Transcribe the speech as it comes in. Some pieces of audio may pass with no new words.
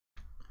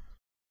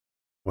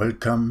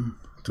Welcome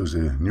to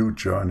the new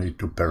journey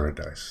to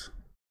paradise.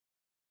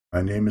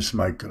 My name is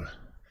Michael,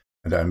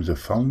 and I am the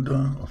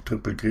founder of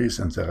Triple Grace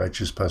and the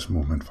Righteous Path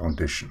Movement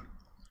Foundation.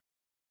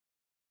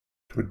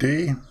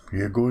 Today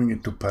we are going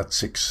into part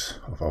 6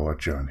 of our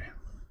journey.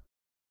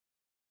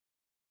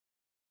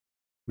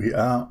 We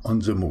are on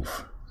the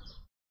move,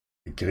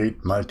 a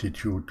great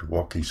multitude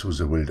walking through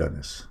the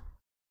wilderness.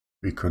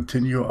 We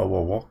continue our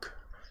walk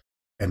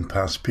and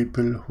pass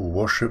people who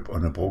worship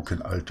on a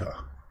broken altar.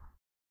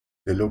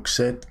 They look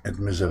sad and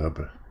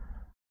miserable.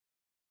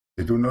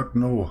 They do not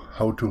know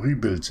how to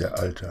rebuild their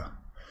altar,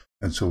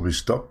 and so we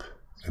stop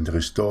and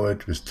restore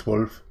it with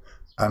 12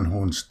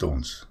 unhewn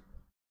stones.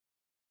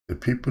 The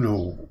people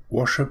who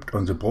worshipped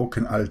on the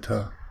broken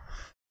altar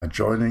are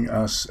joining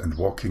us and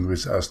walking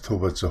with us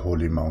towards the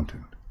holy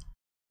mountain,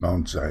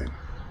 Mount Zion.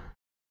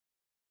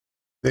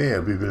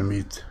 There we will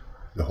meet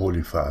the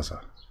Holy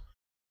Father,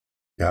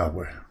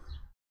 Yahweh,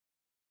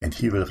 and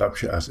He will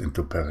rapture us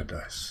into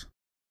paradise.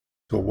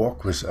 So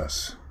walk with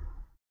us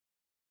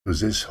to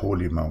this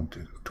holy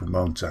mountain, to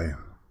Mount Zion.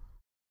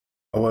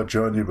 Our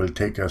journey will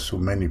take us to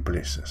many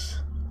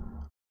places.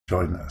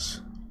 Join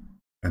us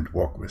and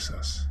walk with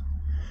us.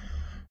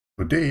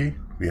 Today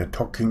we are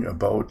talking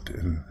about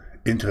an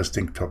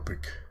interesting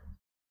topic,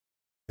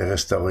 the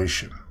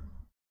restoration.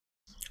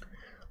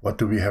 What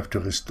do we have to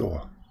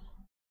restore?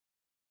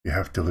 We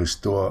have to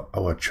restore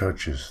our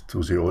churches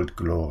to the old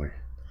glory,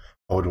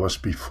 how it was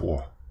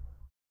before.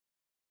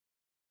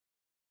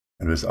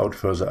 And without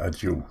further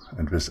ado,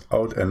 and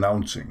without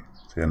announcing,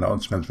 the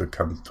announcement will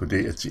come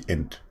today at the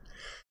end.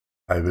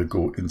 I will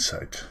go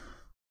inside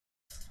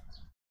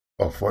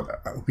of what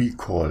we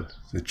call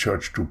the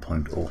Church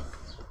 2.0.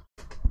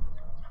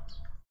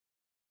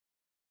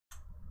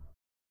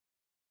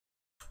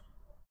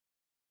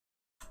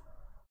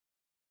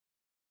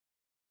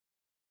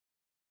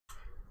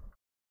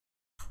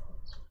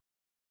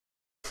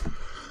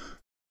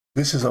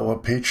 This is our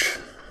page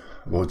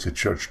about the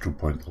Church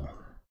 2.0.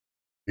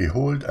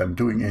 Behold, I am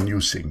doing a new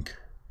thing.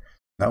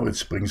 Now it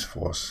springs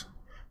forth.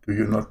 Do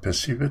you not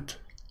perceive it?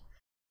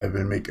 I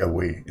will make a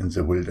way in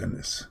the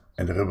wilderness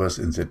and rivers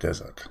in the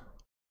desert.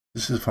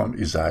 This is from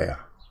Isaiah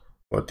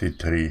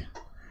 43,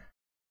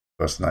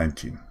 verse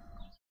 19.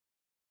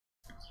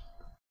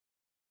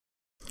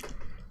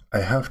 I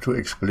have to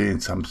explain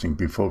something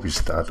before we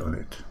start on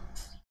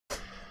it.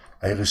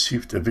 I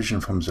received a vision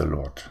from the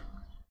Lord.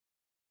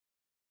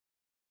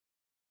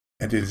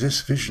 And in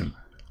this vision,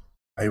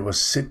 I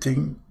was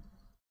sitting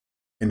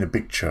in a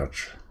big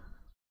church,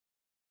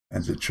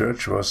 and the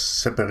church was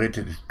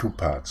separated in two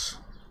parts.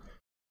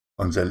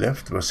 On the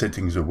left were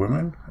sitting the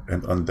women,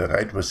 and on the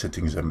right were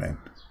sitting the men.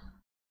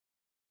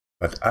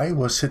 But I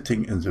was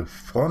sitting in the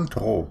front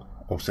row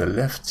of the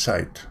left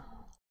side,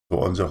 so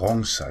on the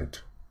wrong side,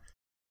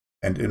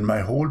 and in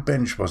my whole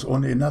bench was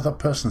only another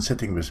person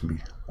sitting with me.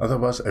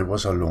 Otherwise I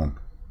was alone.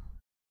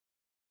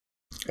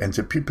 And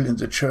the people in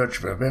the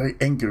church were very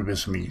angry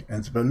with me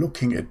and were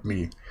looking at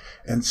me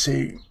and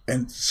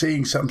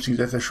saying something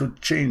that I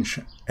should change,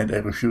 and I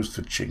refused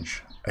to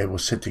change. I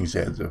was sitting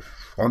there in the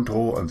front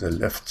row on the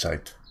left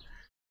side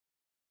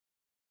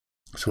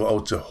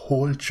throughout the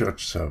whole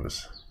church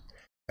service.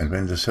 And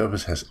when the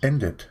service has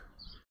ended,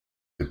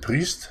 the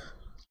priest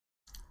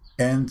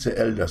and the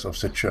elders of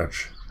the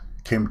church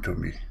came to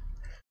me,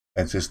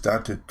 and they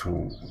started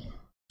to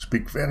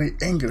speak very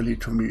angrily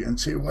to me and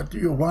say, "What do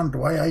you want?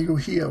 Why are you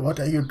here? What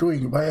are you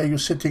doing? Why are you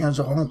sitting in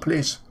the wrong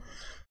place?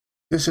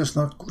 This is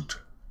not good.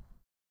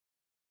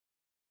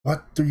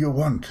 What do you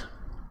want?"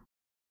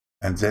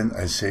 And then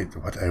I said,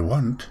 what I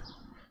want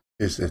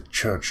is a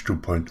Church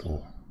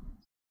 2.0.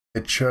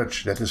 A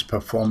church that is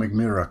performing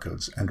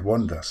miracles and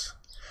wonders,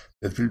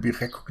 that will be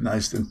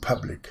recognized in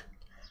public,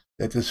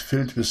 that is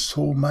filled with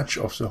so much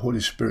of the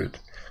Holy Spirit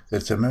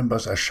that the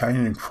members are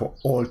shining for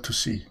all to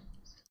see,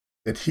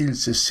 that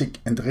heals the sick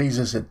and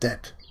raises the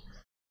dead,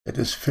 that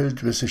is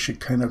filled with the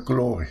Shekinah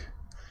glory,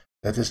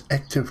 that is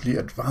actively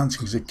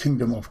advancing the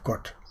kingdom of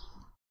God,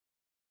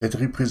 that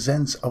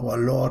represents our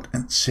Lord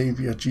and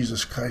Savior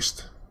Jesus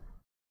Christ,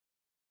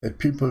 that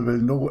people will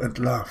know and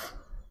love,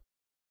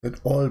 that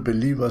all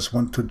believers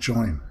want to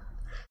join,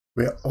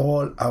 where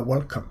all are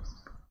welcome,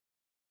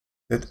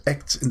 that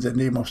acts in the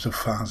name of the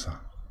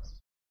Father,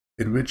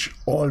 in which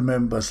all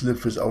members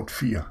live without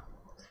fear,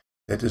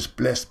 that is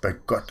blessed by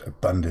God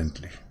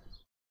abundantly.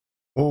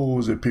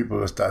 Oh, the people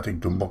were starting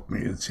to mock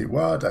me and say,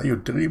 "What are you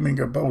dreaming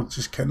about?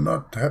 This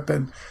cannot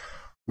happen.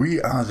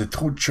 We are the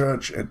true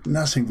church and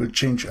nothing will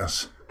change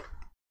us."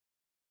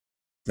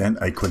 Then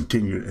I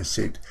continued and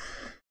said,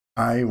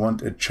 "I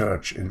want a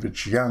church in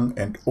which young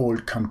and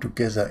old come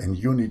together in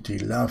unity,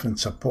 love and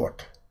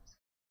support,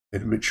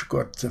 in which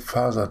God the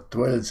Father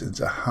dwells in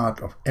the heart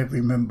of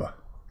every member.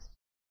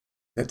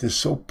 That is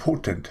so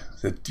potent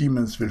that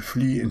demons will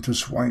flee into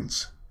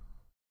swines,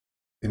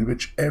 in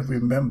which every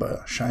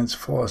member shines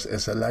forth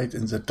as a light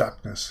in the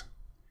darkness,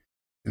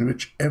 in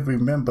which every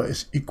member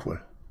is equal,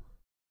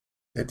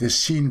 that is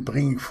seen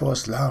bringing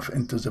forth love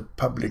into the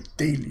public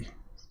daily,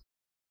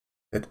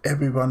 that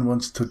everyone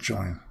wants to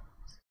join,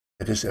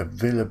 that is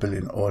available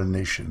in all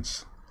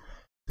nations,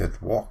 that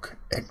walk,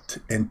 act,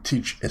 and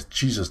teach as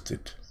Jesus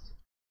did,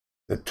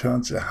 that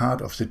turns the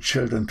heart of the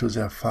children to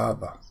their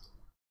Father,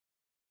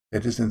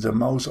 that is in the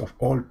mouth of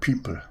all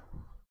people,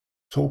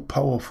 so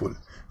powerful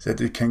that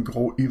it can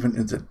grow even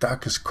in the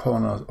darkest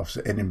corners of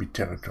the enemy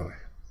territory.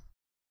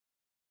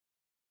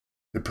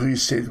 The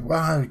priest said,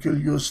 "Why will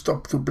you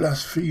stop to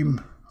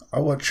blaspheme?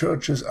 Our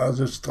churches are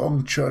the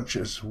strong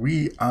churches.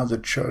 We are the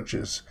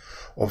churches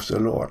of the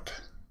Lord."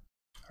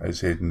 I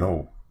said,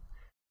 "No,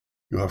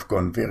 you have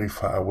gone very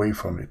far away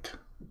from it.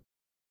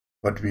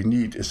 What we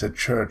need is a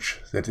church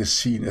that is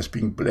seen as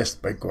being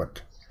blessed by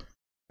God,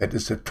 that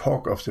is the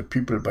talk of the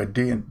people by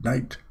day and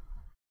night,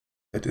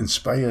 that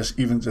inspires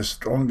even the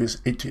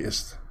strongest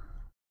atheist,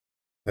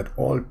 that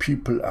all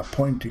people are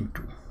pointing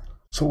to,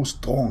 so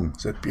strong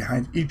that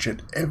behind each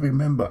and every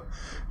member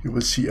you will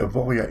see a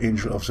warrior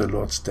angel of the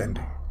Lord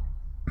standing,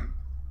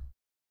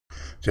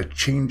 that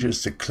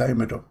changes the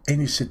climate of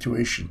any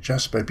situation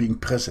just by being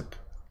present,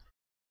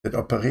 that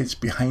operates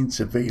behind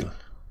the veil,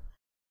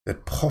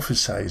 that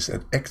prophesies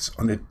and acts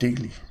on it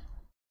daily,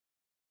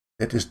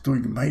 that is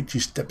doing mighty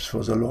steps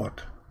for the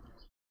Lord,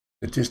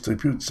 that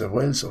distributes the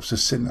wealth of the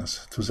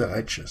sinners to the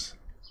righteous.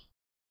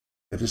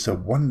 That is a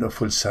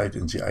wonderful sight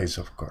in the eyes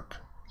of God,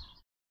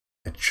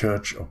 a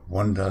church of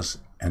wonders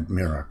and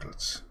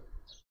miracles.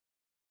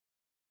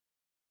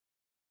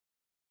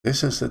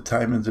 This is the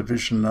time in the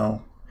vision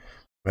now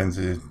when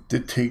they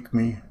did take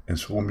me and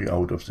throw me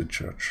out of the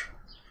church.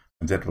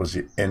 And that was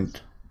the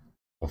end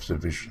of the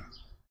vision.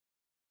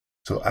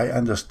 So I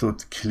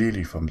understood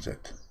clearly from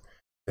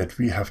that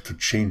we have to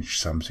change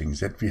something,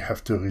 that we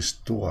have to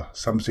restore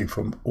something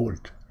from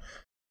old,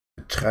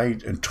 a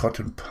tried and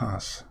trodden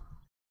path,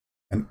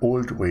 an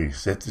old way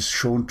that is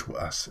shown to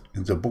us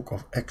in the book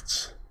of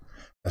Acts,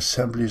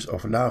 assemblies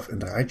of love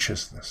and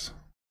righteousness.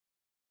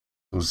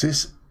 So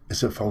this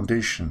is the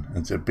foundation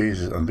and the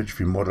basis on which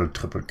we model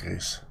triple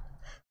grace.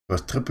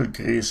 Because triple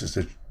grace is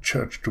the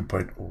church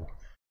 2.0,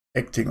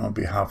 acting on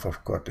behalf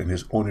of God and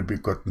his only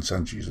begotten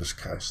Son, Jesus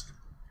Christ.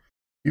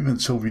 Even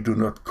so, we do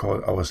not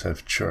call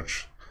ourselves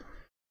church,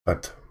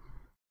 but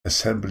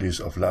assemblies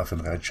of love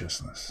and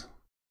righteousness.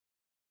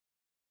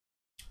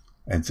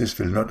 And this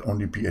will not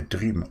only be a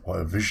dream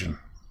or a vision,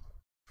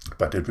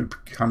 but it will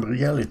become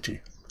reality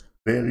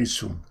very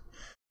soon.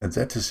 And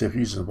that is the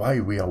reason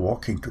why we are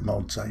walking to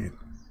Mount Zion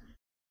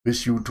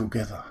with you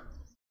together,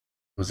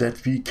 so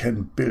that we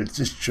can build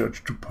this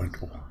church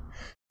 2.0,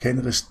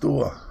 can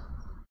restore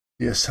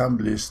the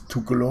assemblies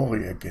to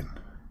glory again.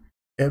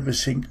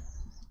 Everything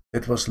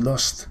that was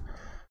lost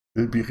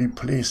will be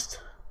replaced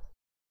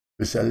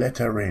with a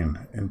latter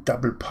rain and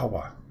double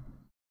power.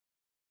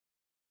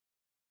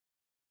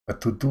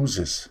 But to do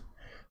this,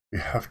 we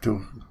have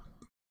to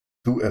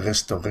do a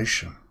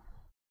restoration.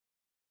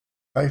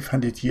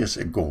 500 years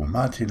ago,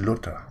 Martin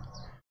Luther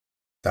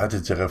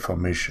started the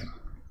Reformation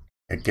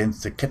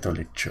against the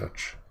Catholic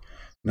Church.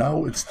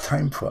 Now it's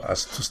time for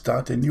us to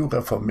start a new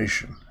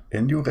Reformation,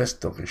 a new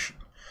restoration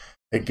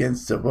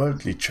against the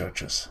worldly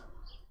churches.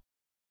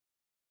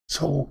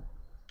 So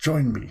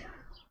join me,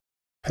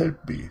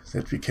 help me,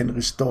 that we can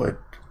restore it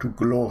to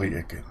glory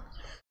again.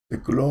 The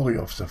glory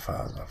of the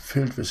Father,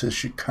 filled with his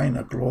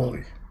Shekinah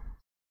glory.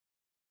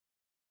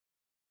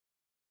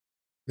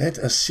 Let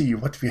us see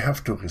what we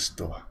have to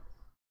restore.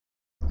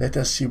 Let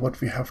us see what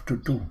we have to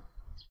do.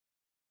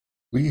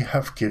 We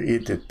have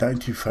created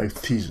 95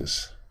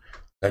 theses,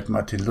 like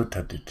Martin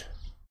Luther did,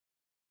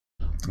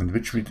 in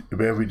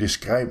where we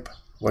describe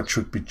what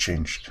should be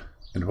changed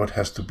and what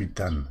has to be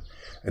done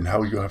and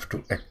how you have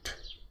to act.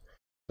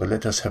 So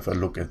let us have a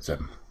look at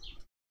them.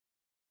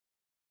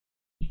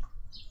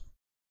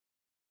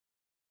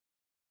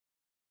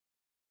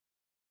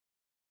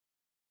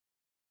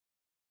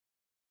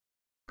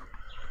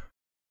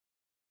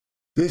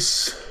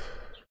 This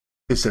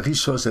is a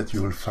resource that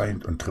you will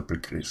find on Triple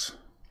Grace.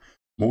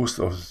 Most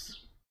of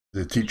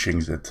the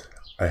teachings that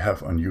I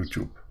have on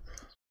YouTube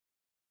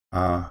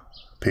are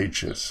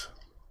pages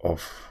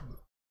of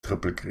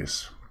Triple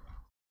Grace.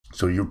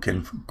 So you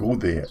can go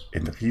there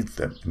and read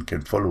them and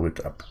can follow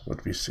it up,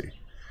 what we say.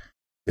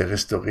 The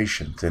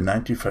restoration, the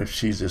 95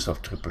 theses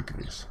of Triple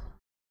Grace.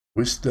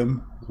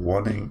 Wisdom,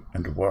 warning,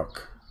 and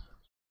work.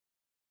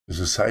 The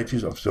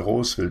societies of the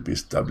Rose will be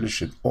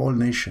established in all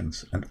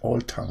nations and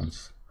all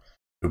towns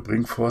to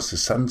bring forth the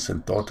sons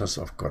and daughters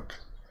of God,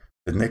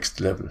 the next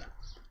level,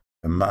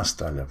 the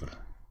master level.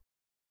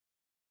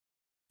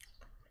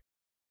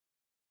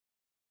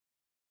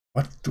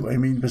 What do I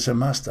mean with the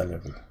master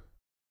level?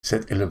 Is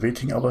that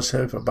elevating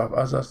ourselves above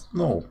others?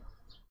 No.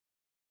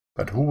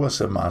 But who was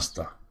the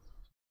master?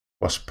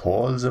 Was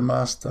Paul the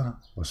master?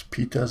 Was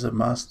Peter the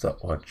master?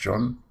 Or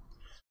John?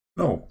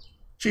 No,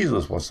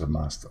 Jesus was the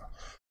master.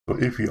 So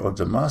if we are on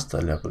the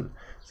master level,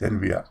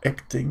 then we are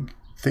acting,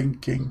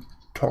 thinking,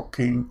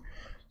 talking,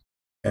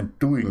 and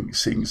doing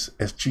things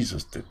as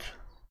Jesus did.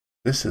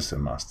 This is the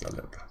master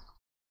level.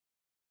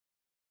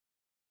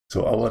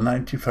 So our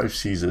 95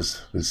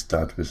 theses will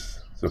start with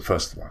the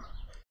first one.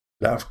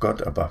 Love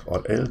God above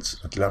all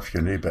else and love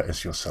your neighbor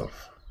as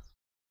yourself.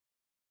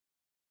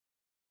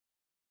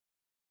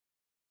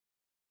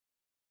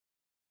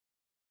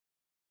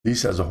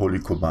 These are the holy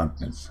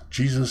commandments.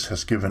 Jesus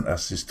has given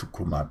us these 2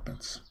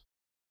 commandments.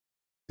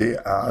 They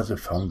are the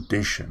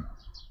foundation.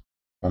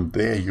 From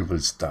there you will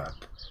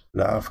start.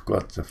 Love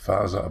God the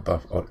Father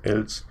above all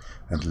else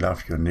and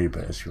love your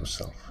neighbor as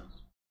yourself.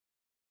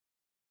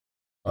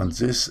 On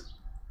this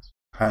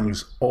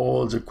hangs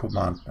all the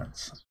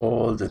commandments,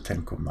 all the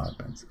 10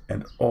 commandments,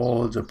 and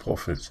all the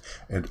prophets,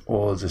 and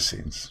all the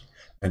saints,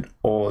 and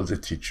all the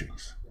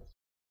teachings.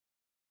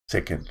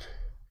 Second,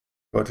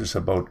 God is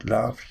about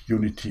love,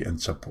 unity,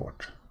 and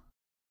support.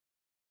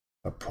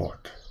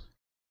 Support.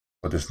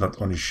 God is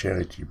not only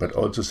charity, but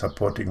also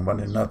supporting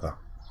one another.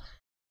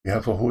 We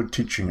have a whole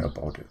teaching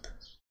about it.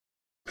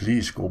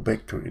 Please go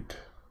back to it.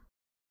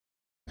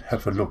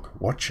 Have a look,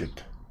 watch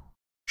it,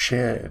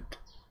 share it,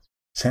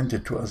 send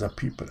it to other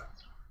people,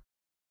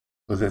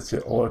 so that they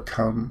all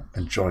come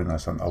and join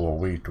us on our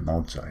way to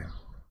Mount Zion.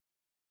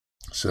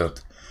 Third,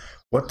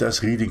 what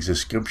does reading the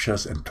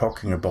scriptures and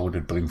talking about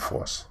it bring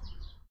forth?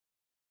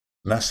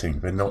 Nothing,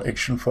 when no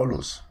action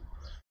follows.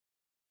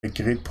 A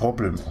great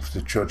problem of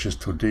the churches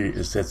today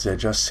is that they're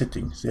just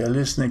sitting. They are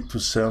listening to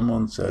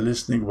sermons, they're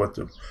listening what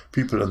the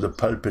people on the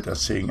pulpit are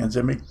saying, and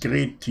they make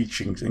great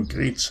teachings and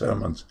great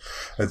sermons,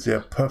 and they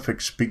are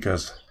perfect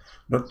speakers,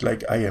 not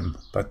like I am,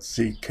 but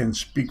they can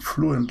speak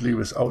fluently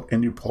without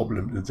any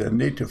problem in their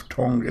native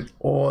tongue. It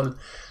all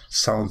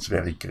sounds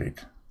very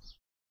great.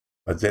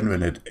 But then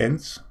when it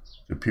ends,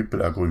 the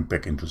people are going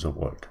back into the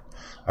world,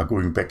 are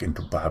going back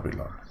into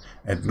Babylon,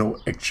 and no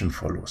action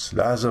follows.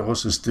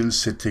 Lazarus is still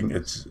sitting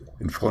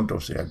in front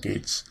of their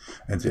gates,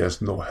 and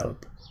there's no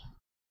help.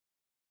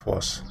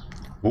 Fourth,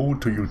 woe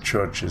to you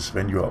churches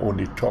when you are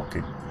only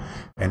talking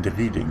and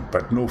reading,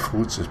 but no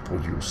fruits is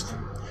produced.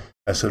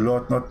 Has the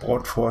Lord not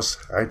brought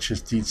forth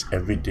righteous deeds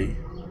every day?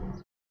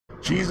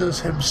 Jesus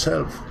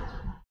himself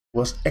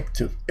was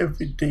active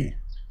every day,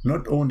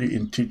 not only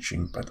in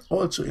teaching, but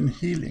also in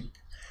healing,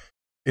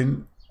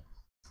 in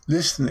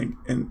listening,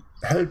 in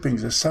helping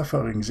the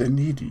suffering, the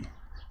needy,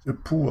 the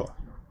poor.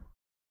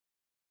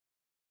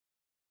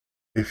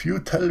 If you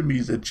tell me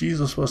that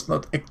Jesus was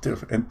not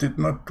active and did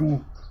not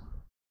do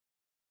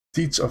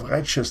deeds of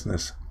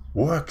righteousness,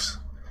 works,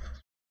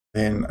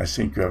 then I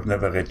think you have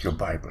never read your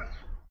Bible.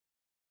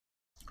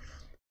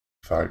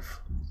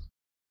 5.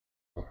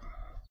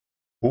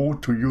 Woe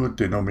to you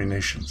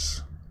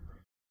denominations.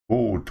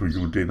 Woe to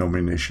you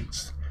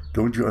denominations.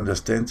 Don't you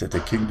understand that a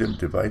kingdom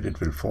divided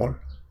will fall?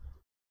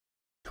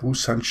 True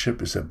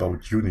sonship is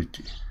about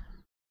unity.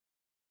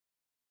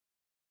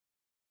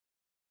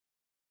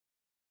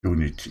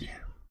 Unity.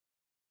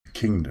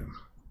 Kingdom.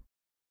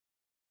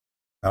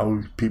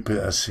 Now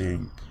people are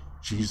saying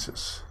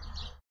Jesus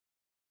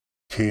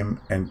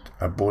came and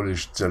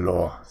abolished the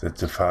law that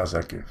the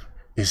Father gave.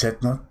 Is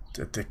that not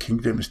that the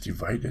kingdom is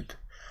divided?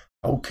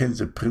 How can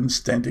the prince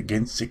stand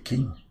against the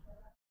king?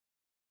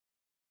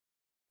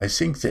 I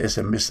think there is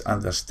a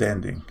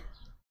misunderstanding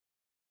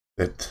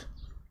that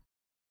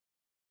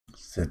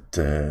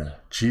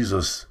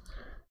Jesus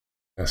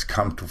has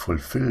come to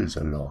fulfill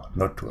the law,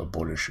 not to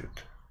abolish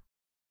it.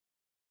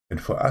 And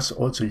for us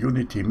also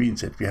unity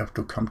means that we have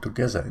to come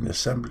together in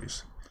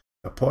assemblies,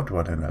 support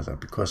one another,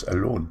 because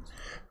alone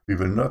we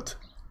will not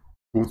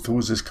go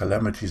through these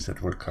calamities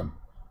that will come.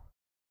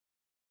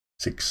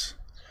 6.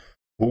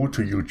 Woe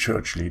to you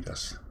church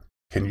leaders.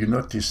 Can you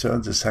not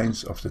discern the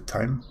signs of the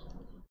time?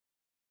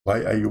 Why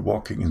are you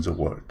walking in the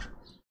world,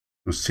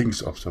 do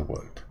things of the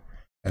world,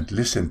 and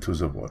listen to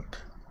the world,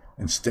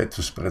 instead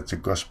to spread the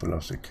gospel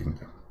of the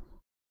kingdom?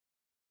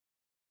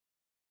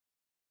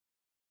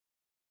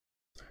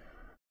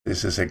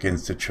 This is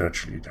against the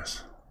church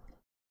leaders.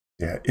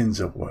 They are in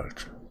the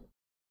world.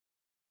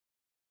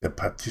 They're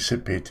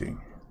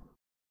participating.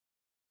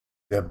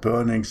 They're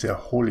burning their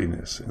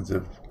holiness in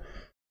the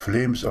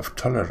flames of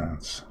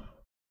tolerance.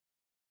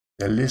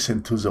 They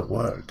listen to the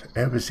world.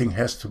 Everything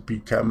has to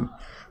become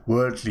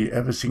worldly.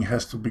 Everything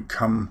has to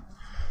become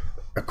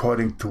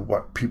according to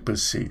what people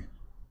say,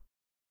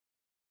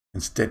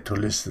 instead to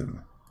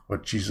listen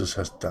what Jesus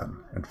has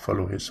done and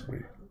follow his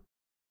way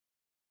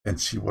and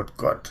see what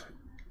God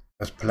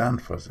has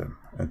planned for them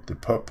and the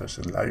purpose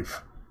in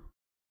life.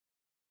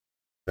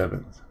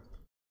 7.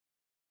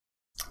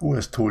 Who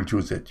has told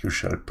you that you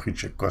shall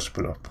preach a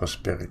gospel of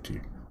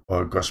prosperity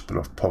or a gospel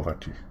of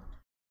poverty?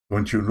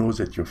 Don't you know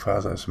that your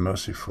Father is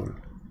merciful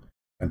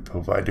and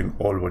providing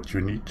all what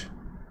you need?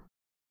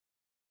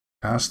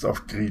 Cast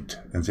off greed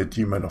and the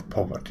demon of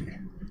poverty,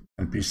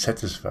 and be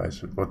satisfied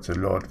with what the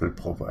Lord will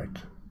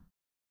provide.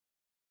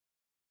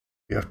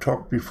 We have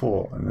talked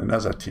before in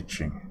another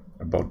teaching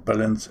about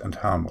balance and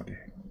harmony.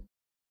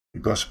 The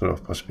gospel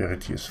of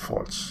prosperity is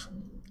false,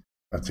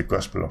 but the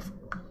gospel of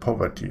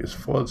poverty is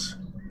false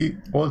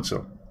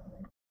also.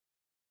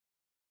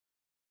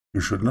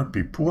 You should not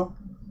be poor,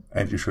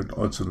 and you should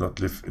also not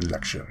live in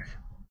luxury.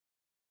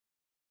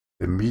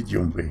 The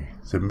medium way,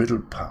 the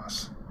middle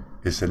path,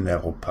 is the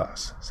narrow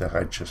path, the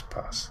righteous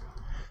path.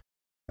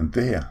 And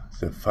there,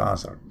 the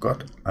Father,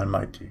 God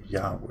Almighty,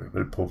 Yahweh,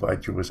 will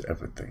provide you with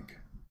everything.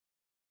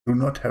 Do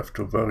not have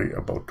to worry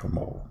about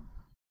tomorrow.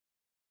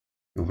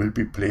 You will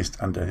be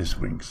placed under his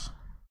wings.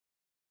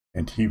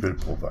 and he will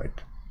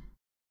provide.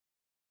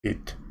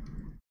 8.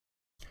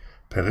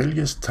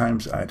 Perilous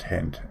times are at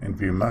hand, and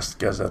we must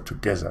gather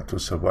together to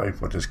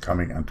survive what is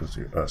coming unto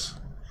the earth.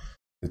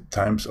 The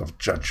times of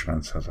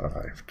judgments have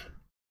arrived.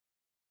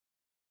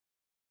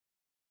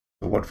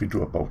 So what we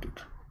do about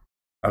it?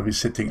 Are we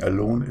sitting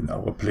alone in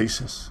our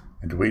places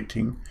and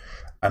waiting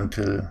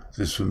until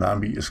the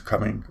tsunami is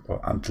coming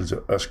or until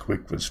the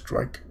earthquake will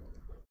strike?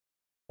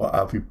 Or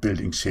are we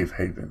building safe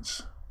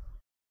havens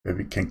where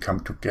we can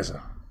come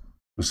together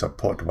to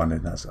support one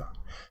another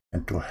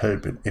and to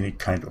help in any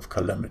kind of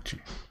calamity?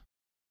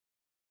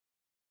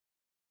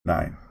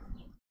 9.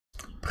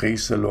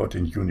 Praise the Lord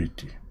in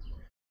unity.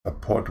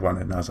 Support one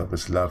another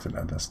with love and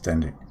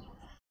understanding.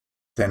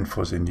 Stand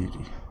for the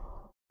needy,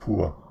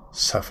 poor,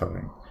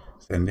 suffering,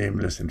 the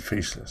nameless and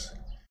faceless,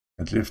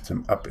 and lift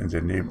them up in the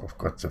name of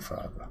God the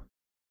Father.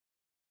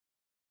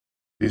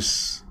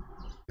 This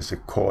is a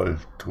call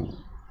to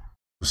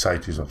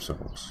societies of the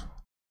rose.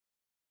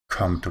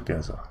 Come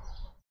together,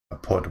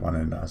 support one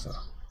another,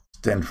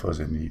 stand for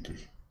the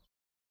needy.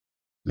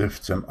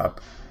 Lift them up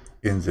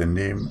in the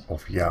name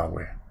of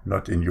Yahweh,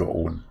 not in your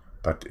own,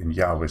 but in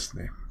Yahweh's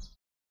name.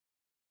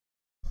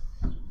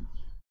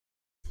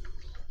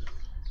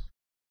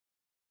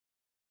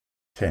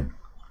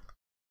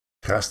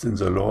 Trust in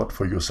the Lord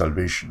for your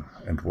salvation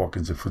and walk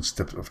in the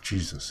footsteps of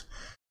Jesus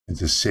in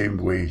the same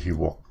way he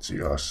walked the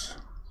earth.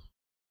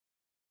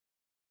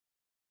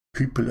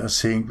 People are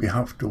saying we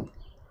have to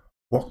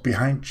walk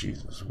behind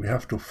Jesus, we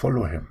have to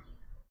follow him.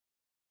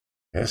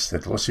 Yes,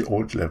 that was the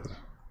old level,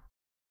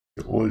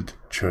 the old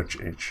church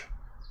age.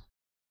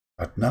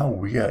 But now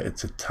we are at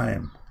the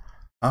time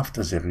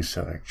after the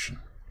resurrection,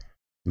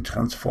 in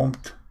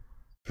transformed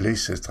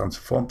places,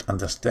 transformed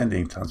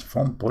understanding,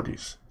 transformed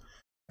bodies.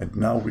 And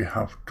now we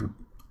have to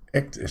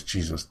act as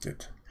Jesus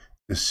did,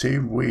 the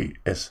same way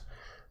as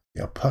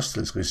the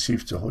apostles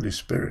received the Holy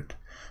Spirit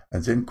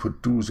and then could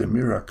do the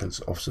miracles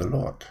of the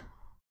Lord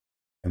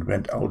and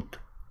went out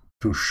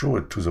to show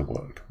it to the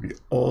world. We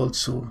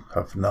also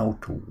have now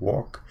to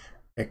walk,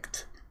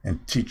 act,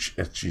 and teach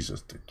as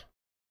Jesus did.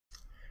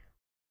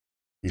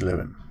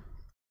 11.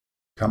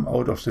 Come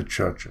out of the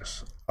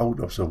churches, out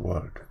of the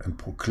world, and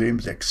proclaim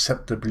the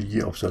acceptable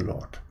year of the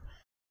Lord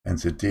and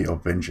the day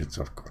of vengeance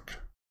of God.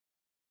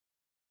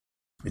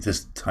 It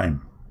is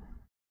time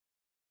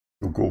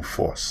to go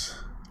forth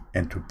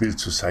and to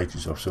build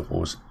societies of the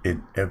rose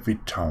in every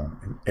town,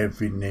 in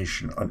every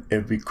nation, on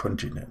every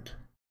continent.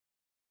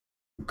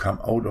 To come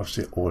out of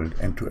the old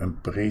and to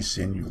embrace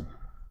the new.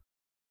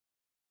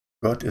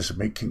 God is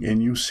making a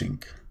new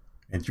thing,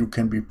 and you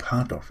can be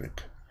part of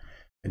it,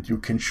 and you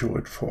can show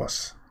it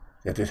forth,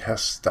 that it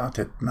has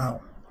started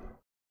now.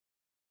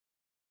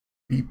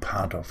 Be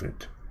part of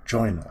it.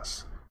 Join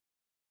us.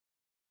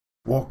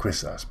 Walk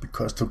with us,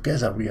 because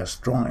together we are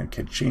strong and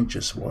can change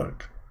this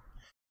world.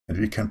 And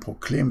we can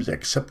proclaim the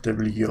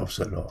acceptable year of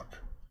the Lord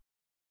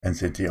and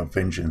the day of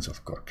vengeance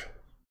of God.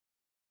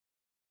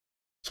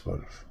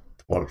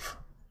 12.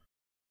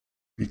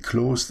 Be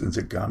clothed in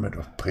the garment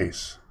of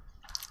praise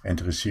and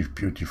receive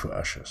beauty for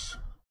ashes.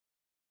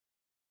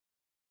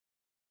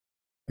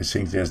 I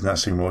think there's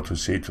nothing more to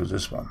say to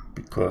this one,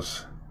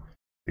 because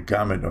the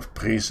garment of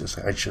praise is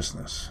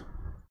righteousness.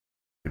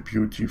 The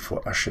beauty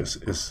for ashes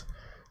is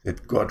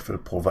that God will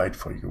provide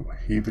for you.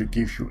 He will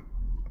give you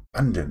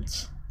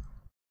abundance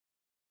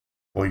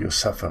for your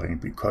suffering,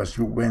 because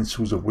you went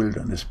through the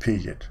wilderness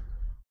period.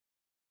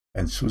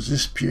 And through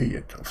this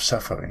period of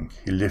suffering,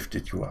 he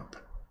lifted you up.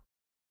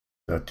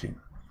 13.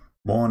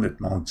 Mourn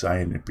at Mount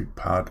Zion and be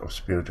part of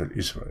spiritual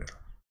Israel.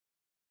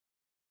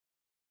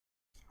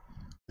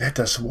 Let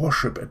us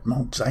worship at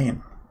Mount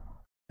Zion.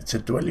 It's a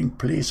dwelling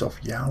place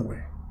of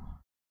Yahweh.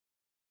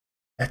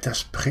 Let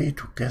us pray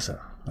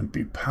together and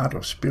be part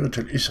of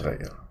spiritual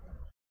Israel.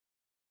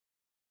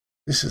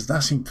 This has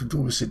nothing to do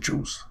with the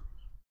Jews.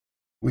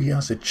 We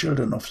are the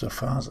children of the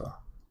Father,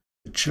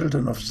 the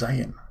children of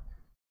Zion.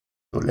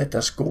 So let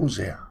us go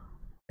there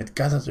and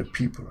gather the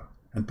people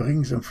and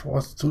bring them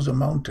forth to the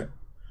mountain,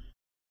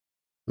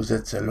 so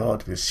that the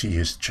Lord will see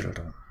his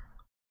children.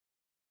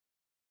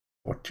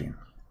 14.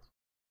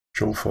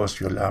 Show forth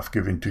your love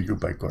given to you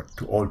by God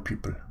to all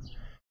people,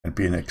 and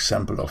be an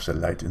example of the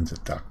light in the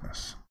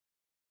darkness.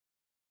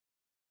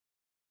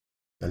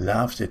 The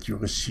love that you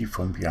receive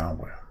from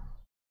Yahweh.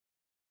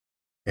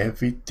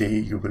 Every day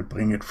you will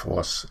bring it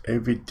forth.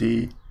 Every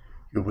day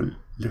you will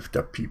lift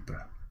up people.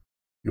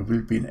 You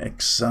will be an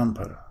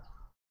example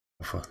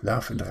of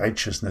love and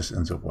righteousness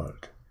in the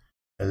world,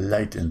 a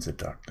light in the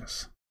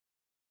darkness.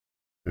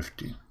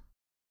 15.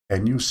 A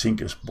new thing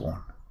is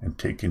born and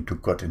taken to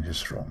God in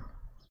his throne.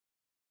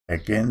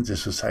 Again, the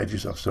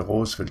societies of the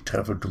rose will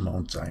travel to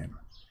Mount Zion,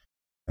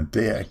 and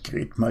there a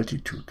great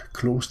multitude,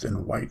 clothed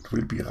in white,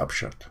 will be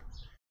raptured,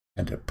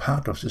 and a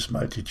part of this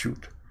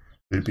multitude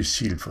will be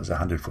sealed for the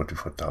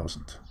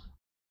 144,000.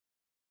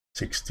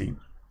 16.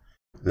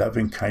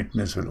 Loving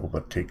kindness will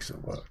overtake the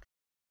world.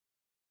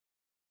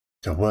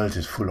 The world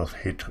is full of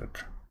hatred.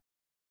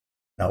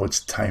 Now it's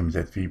time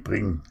that we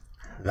bring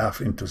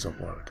love into the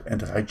world,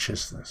 and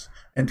righteousness,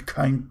 and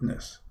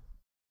kindness.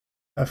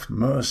 Have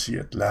mercy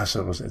at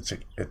Lazarus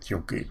at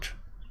your gate.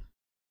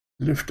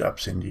 Lift up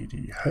the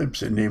needy, help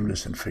the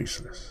nameless and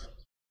faceless.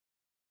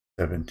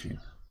 17.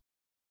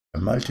 A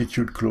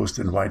multitude clothed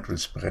in white will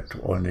spread to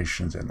all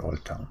nations and all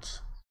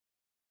towns.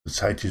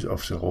 Societies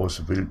of the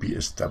Rose will be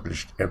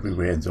established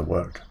everywhere in the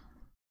world,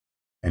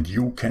 and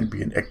you can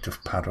be an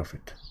active part of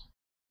it.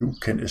 You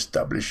can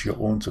establish your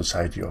own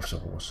Society of the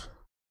Rose,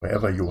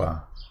 wherever you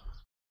are,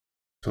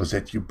 so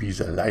that you be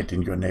the light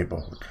in your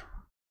neighborhood.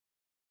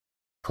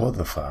 For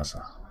the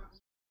Father,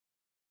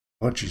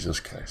 for Jesus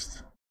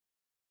Christ.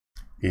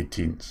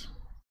 18th.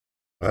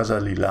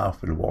 Brotherly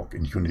love will walk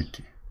in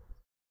unity.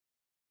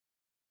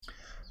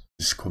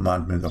 This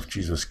commandment of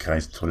Jesus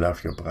Christ to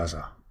love your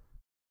brother.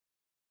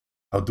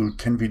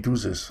 Can we do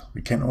this?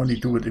 We can only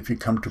do it if we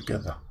come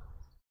together.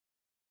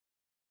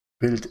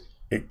 Build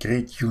a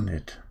great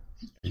unit,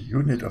 a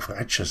unit of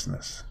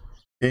righteousness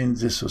in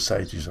the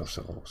Societies of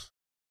the Rose,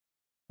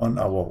 on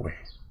our way.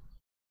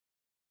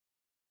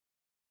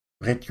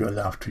 Spread your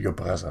love to your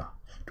brother.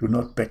 Do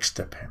not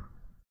backstab him.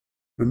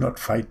 Do not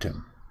fight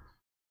him.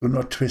 Do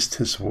not twist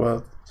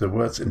the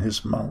words in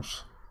his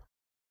mouth,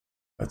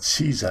 but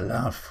see the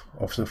love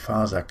of the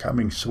Father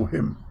coming through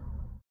him.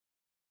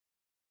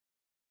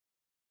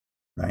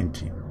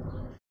 19.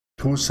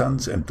 True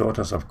sons and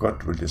daughters of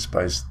God will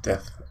despise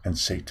death and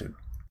Satan,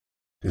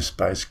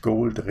 despise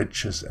gold,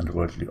 riches, and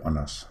worldly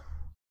honors.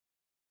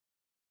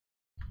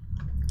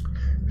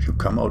 If you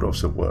come out of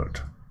the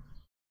world,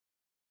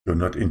 you're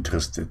not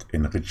interested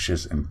in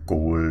riches and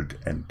gold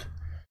and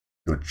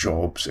your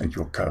jobs and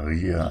your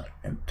career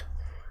and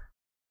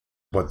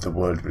what the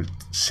world will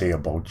say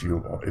about you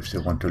or if they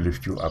want to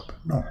lift you up.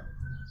 No.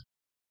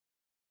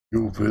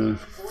 You will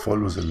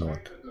follow the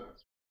Lord.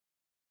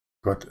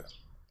 God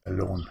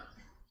alone.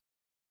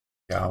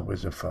 Yahweh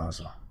the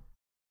Father.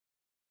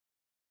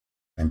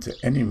 And the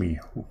enemy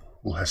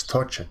who has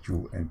tortured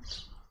you and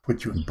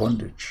put you in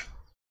bondage,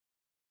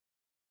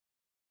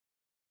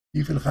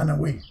 he will run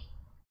away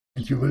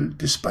and you will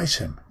despise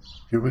him.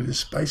 You will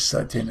despise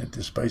Satan and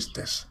despise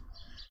death.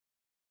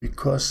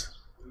 Because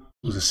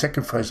through the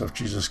sacrifice of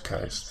Jesus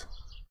Christ,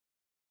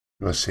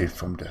 you are saved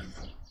from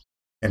death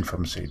and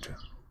from Satan.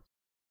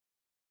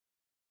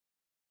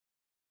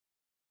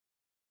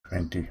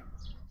 20.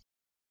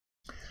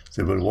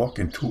 They will walk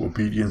in true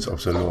obedience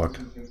of the Lord,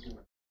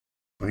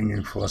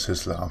 bringing forth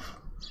his love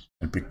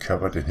and be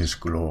covered in his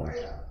glory.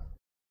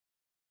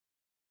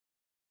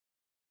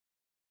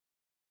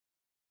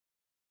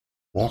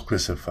 Walk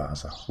with the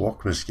Father,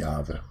 walk with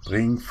Yahweh,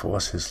 bring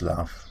forth his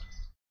love,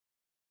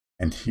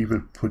 and he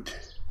will put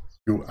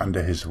you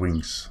under his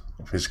wings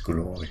of his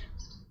glory.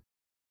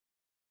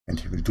 And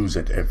he will do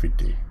that every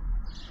day.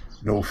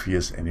 No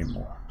fears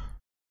anymore,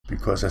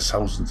 because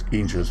 1,000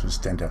 angels will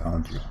stand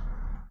around you.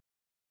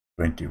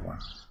 21.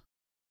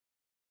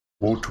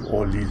 Woe to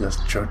all leaders,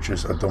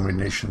 churches, or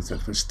dominations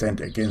that will stand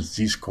against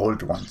these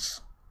called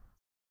ones.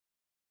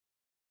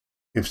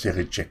 If they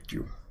reject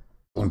you,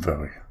 don't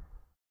worry,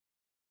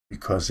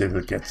 because they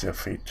will get their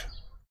fate.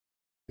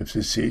 If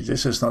they say,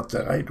 this is not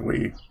the right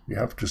way, we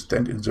have to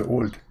stand in the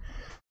old,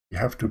 we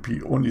have to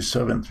be only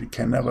servants, we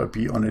can never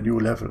be on a new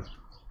level,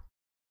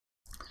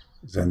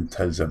 then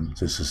tell them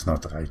this is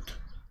not right.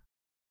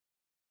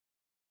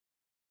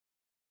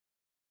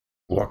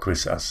 Walk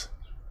with us.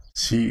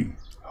 See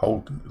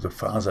how the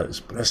Father is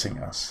blessing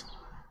us.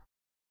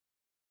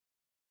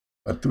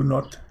 But do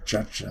not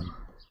judge them.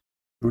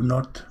 Do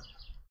not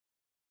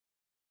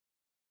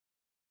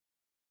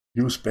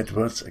use bad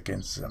words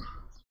against them,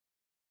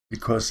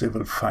 because they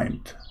will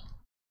find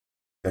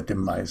their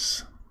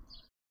demise.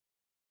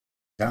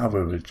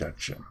 Yahweh will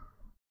judge them.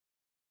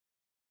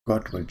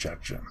 God will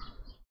judge them.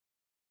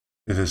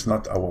 It is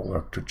not our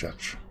work to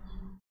judge.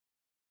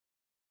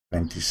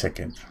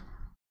 22nd.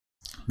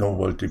 No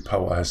worldly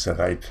power has the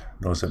right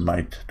nor the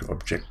might to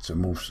object the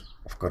moves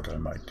of God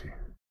Almighty.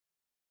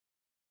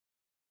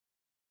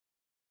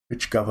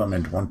 Which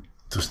government wants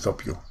to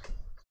stop you?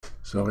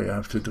 Sorry, I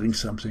have to drink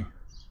something.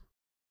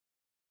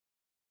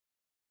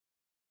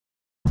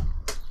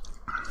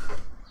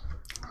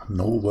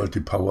 No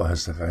worldly power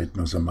has the right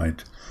nor the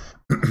might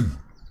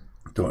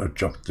to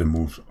object the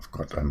moves of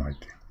God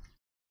Almighty.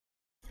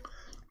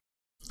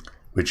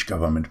 Which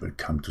government will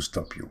come to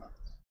stop you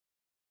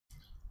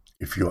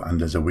if you're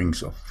under the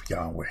wings of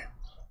Yahweh?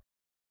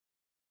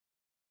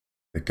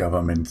 The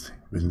government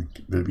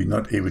will be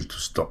not able to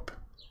stop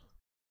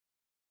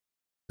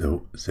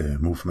the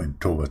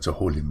movement towards the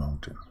holy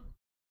mountain.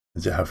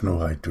 They have no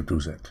right to do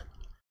that.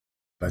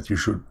 But we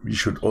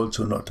should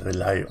also not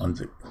rely on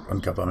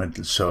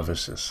governmental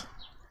services.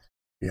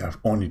 We have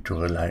only to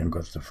rely on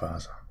God the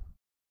Father.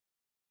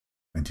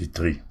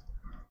 23.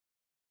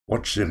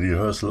 Watch the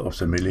rehearsal of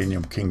the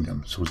Millennium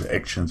Kingdom through the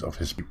actions of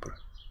his people.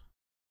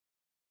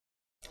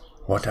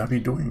 What are we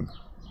doing?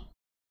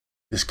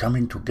 This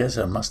coming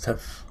together must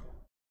have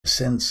a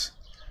sense.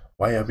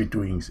 Why are we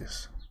doing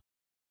this?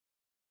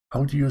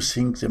 How do you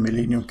think the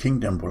Millennium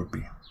Kingdom will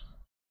be?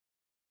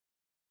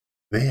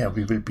 Where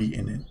we will be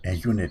in a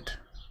unit.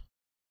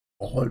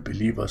 All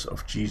believers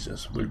of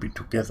Jesus will be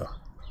together.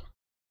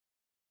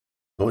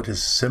 So it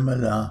is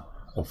similar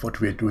of what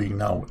we are doing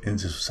now in the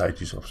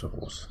societies of the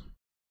Rose.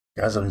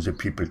 Gathering the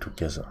people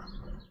together,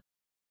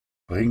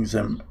 bring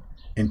them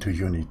into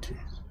unity.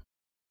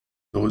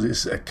 So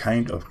this is a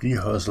kind of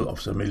rehearsal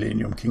of the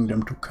Millennium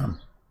Kingdom to come.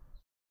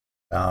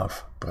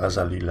 Love,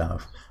 brotherly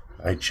love,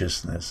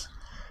 righteousness,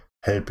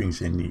 helping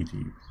the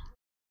needy,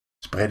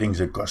 spreading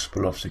the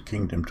gospel of the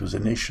kingdom to the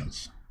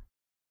nations.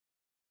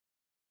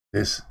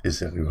 This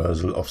is a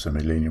rehearsal of the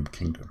Millennium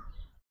Kingdom.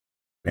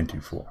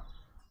 24.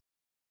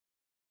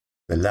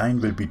 The line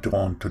will be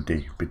drawn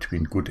today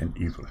between good and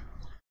evil,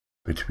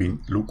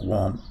 between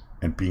lukewarm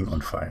and being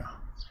on fire,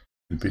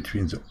 and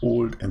between the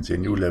old and the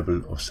new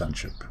level of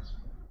sonship.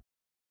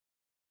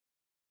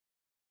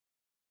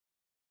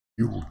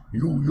 You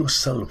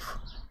yourself,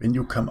 when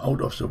you come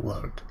out of the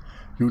world,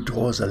 you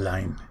draw the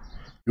line.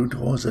 You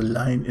draw the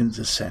line in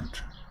the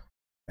sand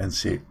and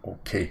say,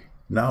 okay,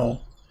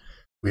 now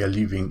we are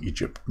leaving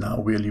Egypt.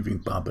 Now we are leaving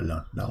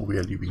Babylon. Now we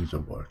are leaving the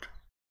world.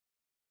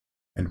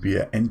 And we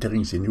are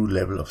entering the new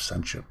level of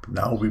sonship.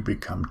 Now we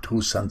become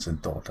true sons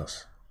and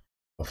daughters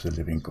of the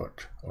living God,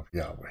 of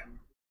Yahweh.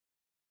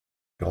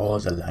 Draw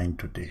the line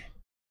today.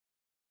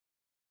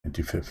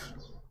 25th.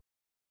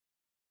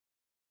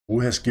 Who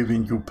has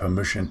given you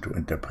permission to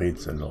interpret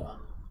the law,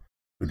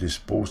 to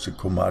dispose the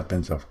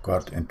commandments of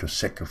God, and to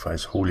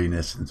sacrifice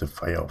holiness in the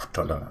fire of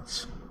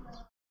tolerance?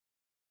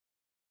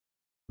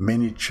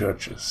 Many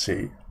churches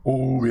say,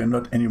 oh, we are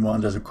not anymore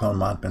under the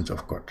commandments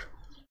of God.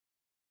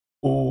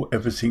 Oh,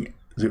 everything,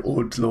 the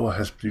old law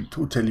has been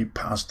totally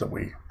passed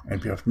away,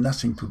 and we have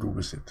nothing to do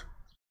with it.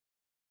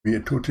 We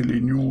are totally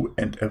new,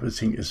 and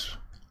everything is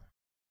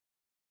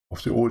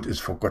of the old is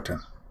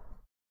forgotten.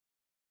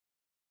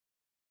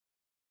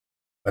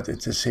 But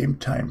at the same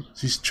time,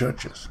 these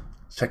churches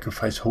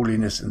sacrifice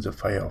holiness in the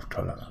fire of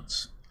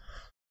tolerance.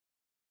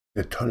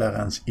 They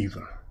tolerance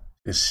evil.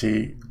 They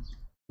say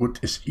good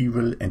is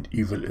evil and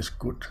evil is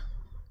good.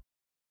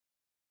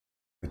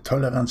 The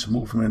tolerance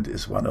movement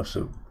is one of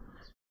the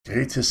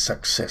greatest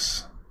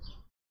success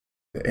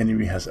the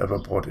enemy has ever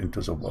brought into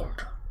the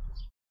world.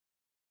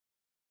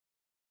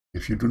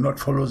 If you do not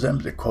follow them,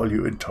 they call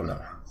you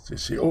intolerant. They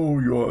say, oh,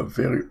 you are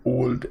very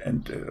old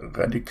and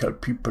radical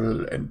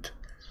people, and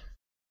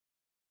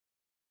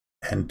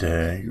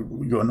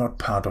you are not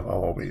part of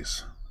our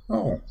ways.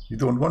 No, you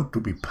don't want to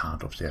be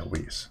part of their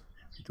ways.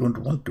 You don't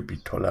want to be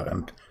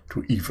tolerant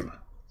to evil.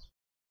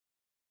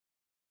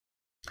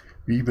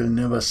 We will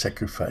never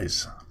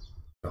sacrifice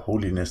the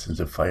holiness in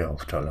the fire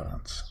of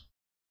tolerance.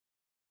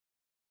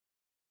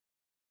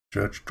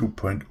 Church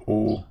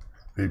 2.0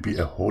 will be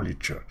a holy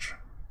church.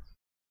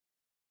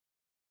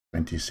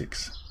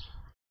 26.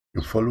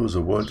 You follow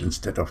the world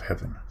instead of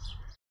heaven,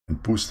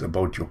 and boast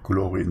about your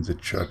glory in the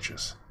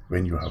churches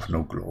when you have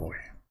no glory.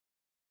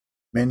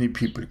 Many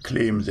people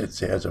claim that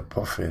they are the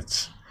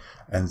prophets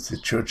and the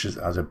churches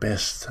are the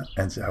best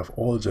and they have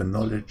all the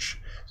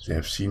knowledge they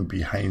have seen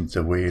behind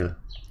the veil.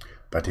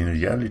 But in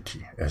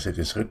reality, as it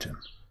is written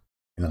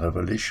in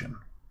Revelation,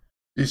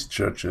 these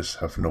churches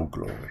have no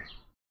glory.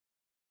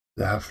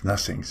 They have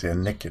nothing. They are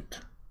naked.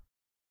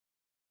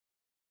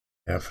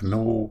 They have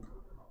no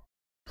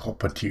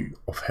property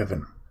of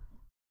heaven.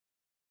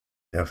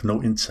 They have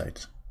no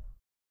insight.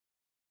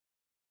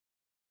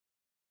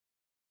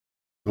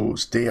 So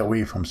stay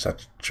away from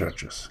such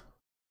churches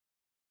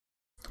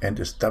and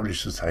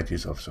establish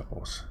societies of the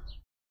Rose.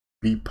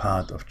 Be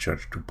part of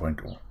Church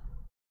 2.0.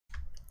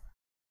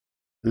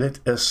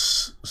 Let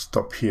us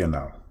stop here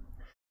now,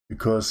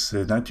 because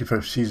the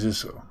 95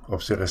 theses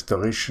of the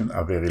restoration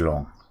are very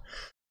long.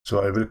 So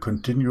I will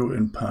continue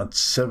in part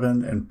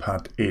 7 and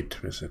part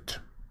 8 with it.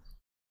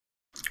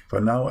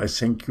 For now, I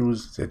thank you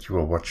that you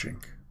are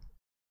watching.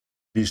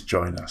 Please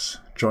join us.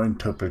 Join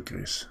Triple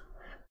Grace.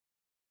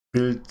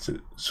 Build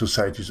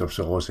societies of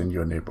the Rose in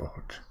your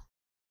neighborhood.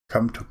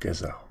 Come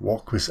together,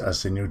 walk with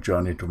us the new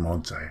journey to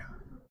Mount Zion,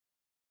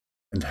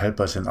 and help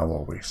us in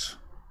our ways.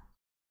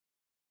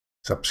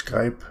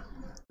 Subscribe,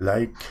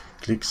 like,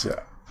 click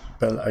the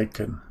bell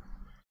icon,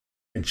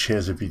 and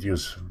share the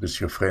videos with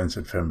your friends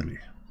and family.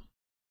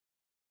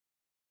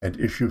 And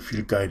if you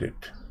feel guided,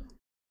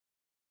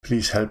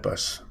 please help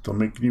us to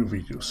make new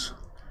videos.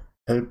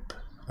 Help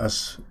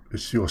us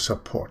with your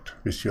support,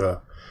 with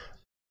your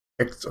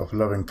acts of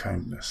loving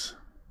kindness.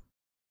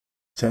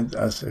 Send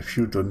us a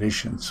few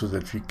donations so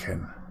that we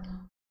can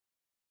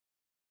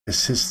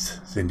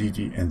assist the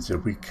needy and the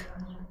weak,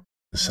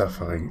 the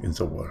suffering in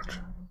the world.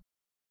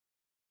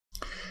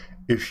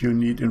 If you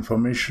need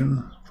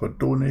information for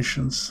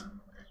donations,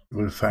 you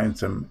will find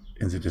them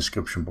in the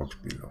description box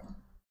below.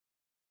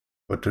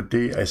 For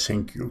today, I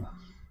thank you.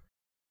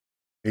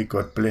 May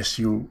God bless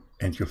you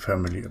and your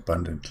family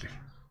abundantly.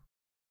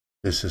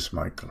 This is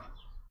Michael.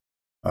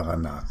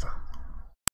 Maranatha.